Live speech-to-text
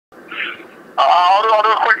I'll do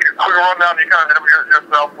a quick rundown. You kind of did it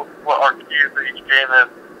yourself with what our keys to each game is.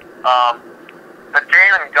 The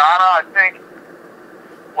game in Ghana, I think,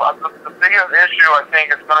 the biggest issue I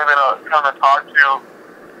think is going to be kind of talk to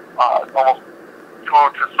almost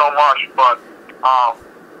to so much, but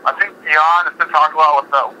I think beyond it's been talked about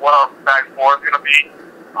with what our back four is going to be,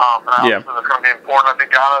 and obviously that's going to be important. I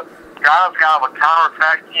think Ghana's kind of a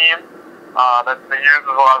counterattack team that they use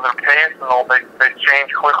a lot of their pace, and they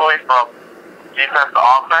change quickly from defense to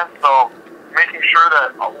offense. So making sure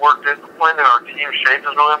that we're disciplined and our team shape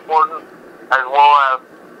is really important, as well as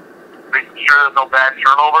making sure there's no bad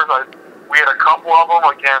turnovers. We had a couple of them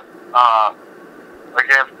against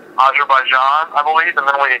Azerbaijan, I believe, and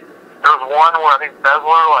then there was one where I think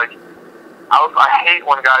Besler, I hate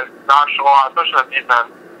when guys nonchalant, especially on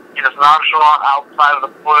defense, he just nonchalant outside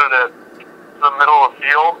of the foot of it to the middle of the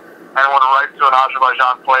field and went right to an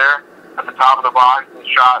Azerbaijan player at the top of the box and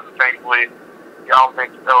shot, and thankfully, I don't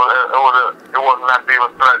think it wasn't that big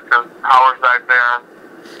of a threat because Howard's back there and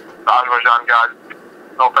the Azerbaijan guy,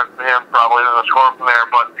 no offense to him, probably didn't score from there,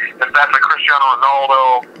 but if that's a Cristiano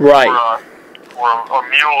Ronaldo or a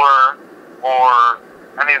Mueller or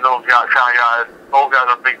any of those kind of guys, those guys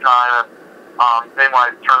are big time, and they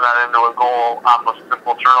might turn that into a goal off a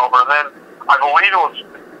simple turnover. And then I believe it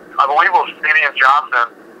was Fabian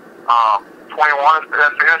Johnson, 21.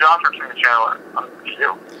 That's Fabian Johnson or Timmy Chandler.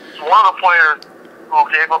 It's one of the players who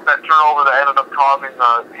gave up that turnover that ended up causing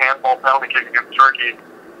the handball penalty kick against Turkey.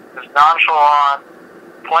 Is nonchalant,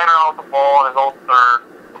 playing around with the ball in his own third.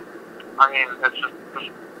 I mean, it's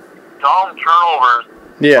just dumb turnovers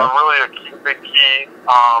are really a big key.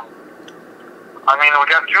 I mean, we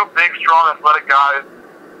got two big, strong, athletic guys,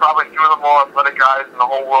 probably two of the more athletic guys in the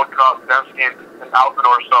whole World Cup, Dembski and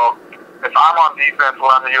Altidore. So if I'm on defense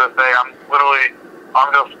while I'm the USA, I'm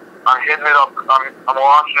hitting it up, I'm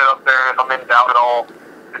launching it up there, and if I'm in doubt at all,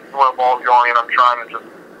 it's where the ball's going, and I'm trying to just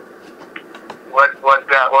let one of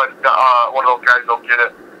those guys go get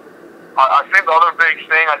it. I think the other big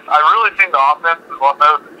thing, I really think the offense is a lot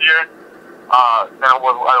better this year than it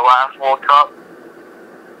was at the last World Cup.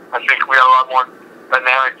 I think we have a lot more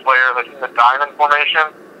dynamic players. I think the diamond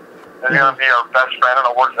formation is going to be our best friend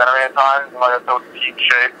and our worst enemy at times. And like I said, with team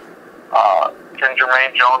shape, can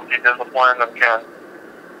Jermaine Jones be disciplined, and can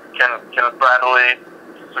Bradley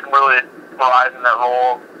really thrive in that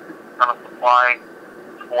role, kind of supplying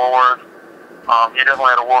forward. He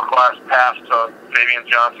definitely had a world-class pass to Fabian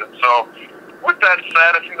Johnson. So with that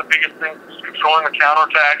said, I think the biggest thing is controlling the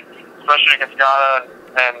counterattack, especially against Ghana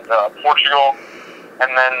and Portugal, and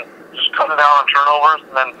then just cutting down on turnovers.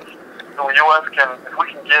 And then the U.S. if we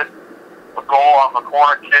can get a goal off a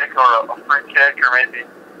corner kick or a free kick or maybe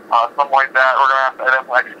something like that, we're going to have to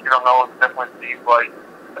definitely execute on those. It definitely seems like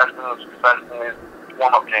that's been the success in these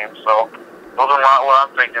warm-up games. So those are what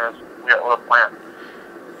I'm thinking is we got a plan.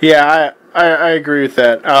 Yeah, I agree with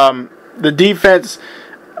that. The defense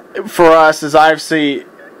for us is obviously,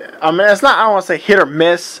 it's not, I don't want to say hit or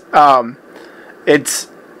miss.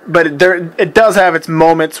 It does have its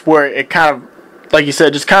moments where it kind of, like you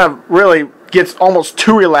said, just kind of really gets almost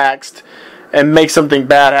too relaxed and makes something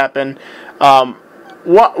bad happen.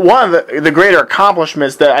 One of the greater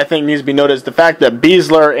accomplishments that I think needs to be noted is the fact that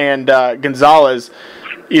Besler and Gonzalez,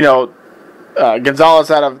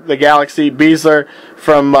 Gonzalez out of the Galaxy, Besler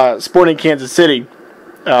from Sporting Kansas City,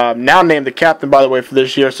 now named the captain, by the way, for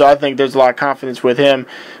this year, so I think there's a lot of confidence with him.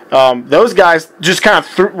 Those guys just kind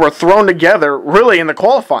of were thrown together really in the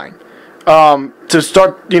qualifying to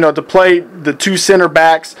start, to play the two center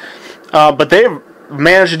backs, but they've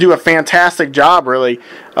managed to do a fantastic job, really,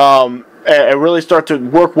 and really start to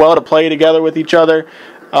work well to play together with each other.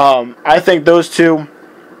 I think those two,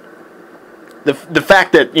 the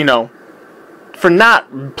fact that, for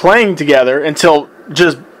not playing together until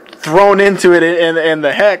just thrown into it in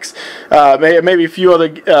the Hex, maybe a few other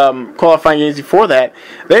qualifying games before that,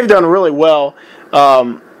 they've done really well.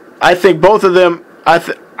 I think both of them, I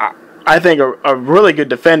think are really good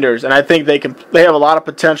defenders, and I think they have a lot of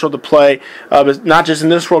potential to play, not just in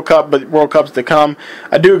this World Cup, but World Cups to come.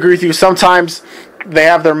 I do agree with you. Sometimes they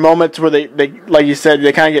have their moments where they like you said,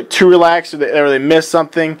 they kind of get too relaxed, or they miss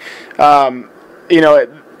something.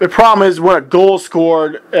 The problem is when a goal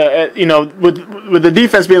scored, with the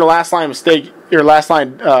defense being the last line mistake, your last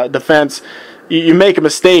line defense, you make a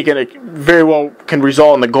mistake and it very well can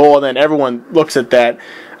result in the goal, and then everyone looks at that.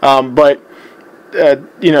 But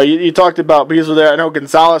you talked about Beasley there. I know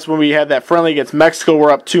Gonzalez, when we had that friendly against Mexico,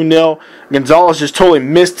 we're up 2-0. Gonzalez just totally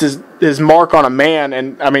missed his mark on a man,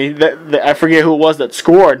 and I mean, I forget who it was that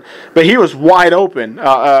scored, but he was wide open.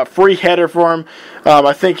 A free header for him.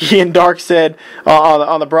 I think Ian Dark said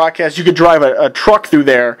on the broadcast, you could drive a truck through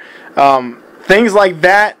there. Things like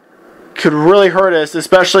that could really hurt us,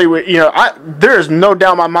 especially with, there is no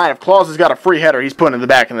doubt in my mind if Claus has got a free header, he's putting in the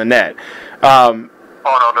back of the net. Oh,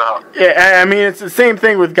 no doubt. Yeah, I mean, it's the same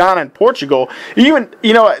thing with Ghana and Portugal. Even,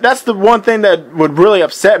 that's the one thing that would really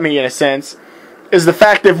upset me in a sense, is the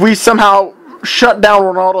fact that if we somehow shut down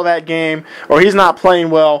Ronaldo that game, or he's not playing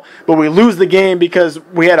well, but we lose the game because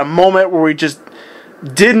we had a moment where we just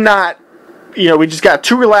did not, we just got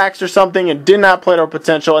too relaxed or something and did not play to our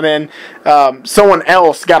potential, and then someone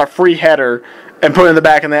else got a free header and put it in the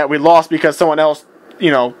back of the net. We lost because someone else,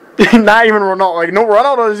 not even Ronaldo.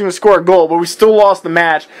 Ronaldo doesn't even score a goal, but we still lost the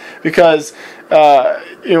match because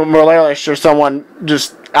Morales or someone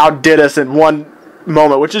just outdid us in one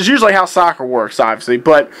moment, which is usually how soccer works, obviously.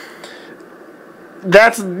 But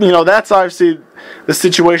that's obviously the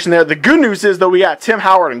situation there. The good news is, though, we got Tim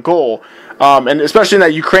Howard in goal, and especially in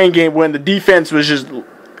that Ukraine game when the defense was just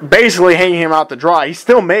basically hanging him out to dry. He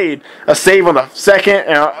still made a save on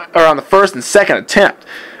the first and second attempt.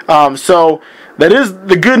 So that is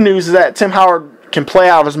the good news, is that Tim Howard can play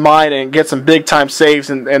out of his mind and get some big time saves,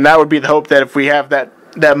 and that would be the hope, that if we have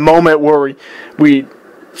that moment where we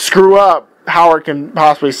screw up, Howard can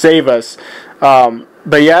possibly save us.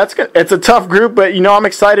 But yeah, it's a tough group, but I'm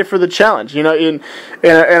excited for the challenge. In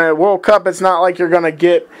a World Cup, it's not like you're gonna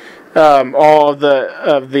get all of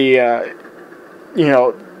the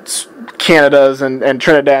Canada's and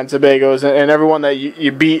Trinidad and Tobago's and everyone that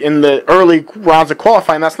you beat in the early rounds of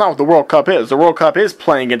qualifying. That's not what the World Cup is. The World Cup is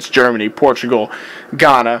playing against Germany, Portugal,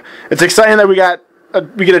 Ghana. It's exciting that we get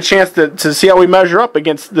a chance to see how we measure up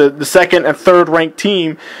against the second and third ranked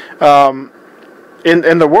team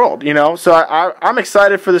in the world. So I'm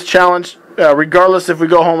excited for this challenge. Regardless if we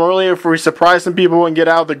go home early, if we surprise some people and get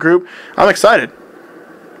out of the group, I'm excited.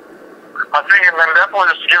 I think, and then definitely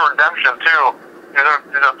just to get redemption too. These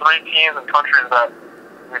are three teams and countries that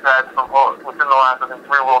we've had within the last, 3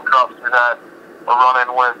 World Cups. We've had a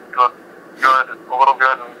run-in with good, a little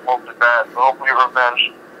good, and mostly bad. So hopefully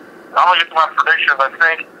revenge. I'm going to get to my predictions. I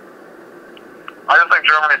just think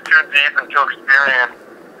Germany's too deep and too experienced.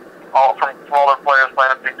 All from smaller players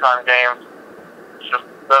playing in big-time games. It's just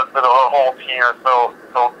the whole team is so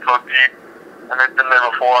deep, and they've been there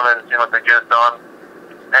before, and they seem like they get it done.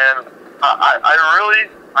 And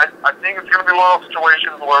I think it's going to be one of those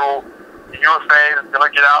situations where the USA is going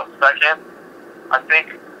to get out second. I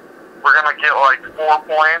think we're going to get like 4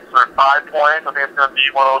 points or 5 points. I think it's going to be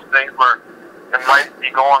one of those things where it might be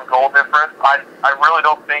goal difference. I really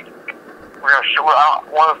don't think we're going to show.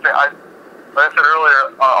 Like I said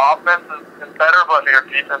earlier, our offense is better, but I think our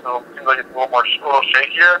defense seems like it's a little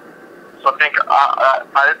shakier. So I think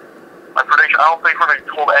my prediction, I don't think we're going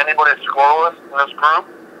to hold anybody scoreless in this group.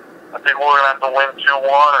 I think we're going to have to win 2-1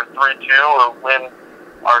 or 3-2 or win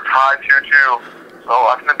our tie 2-2. So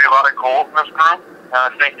I think there'll be a lot of goals in this group, and I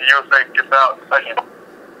think the USA gets out second.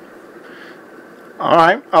 All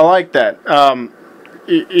right, I like that.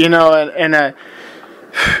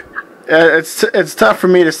 It's tough for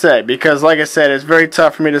me to say because, like I said, it's very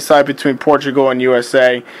tough for me to decide between Portugal and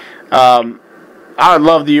USA. I would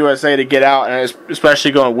love the USA to get out and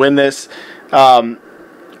especially go and win this.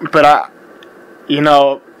 But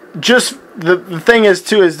just the thing is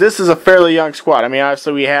too is this is a fairly young squad. I mean,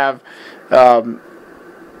 obviously we have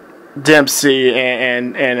Dempsey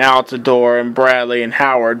and Altidore and Bradley and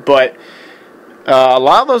Howard, but a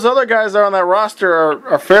lot of those other guys that are on that roster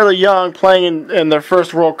are fairly young, playing in their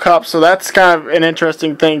first World Cup, so that's kind of an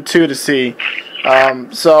interesting thing too to see.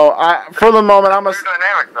 So for the moment, I'm a new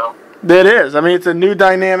dynamic though. It is. I mean, it's a new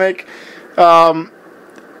dynamic. The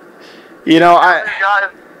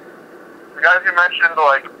guys you mentioned,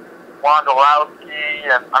 like Wondolowski,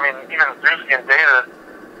 and I mean even Zuski and Davis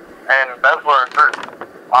and Besler.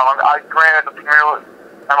 Granted the Premier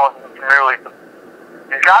League.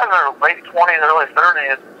 These guys are late 20s, early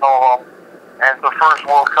 30s, some of them, and it's the first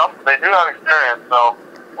World Cup. They do have experience, so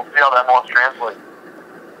we'll see how that most translates.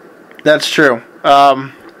 That's true.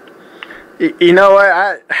 You know what?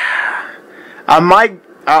 I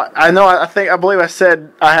believe I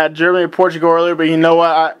said I had Germany and Portugal earlier, but you know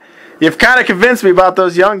what? You've kind of convinced me about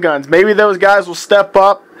those young guns. Maybe those guys will step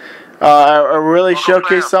up or really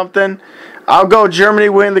showcase something. I'll go Germany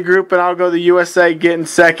win the group, and I'll go the USA getting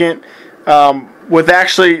second with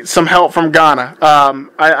actually some help from Ghana.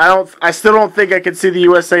 I still don't think I could see the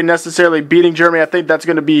USA necessarily beating Germany. I think that's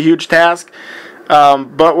going to be a huge task.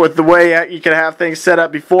 But with the way you can have things set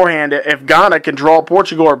up beforehand, if Ghana can draw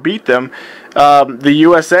Portugal or beat them, the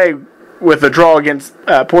USA, with a draw against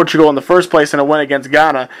Portugal in the first place and a win against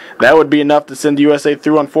Ghana, that would be enough to send the USA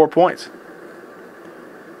through on 4 points.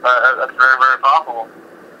 That's very, very possible.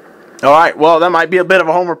 All right, well, that might be a bit of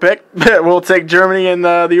a homer pick. We'll take Germany and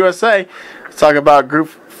the USA. Let's talk about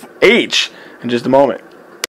Group H in just a moment.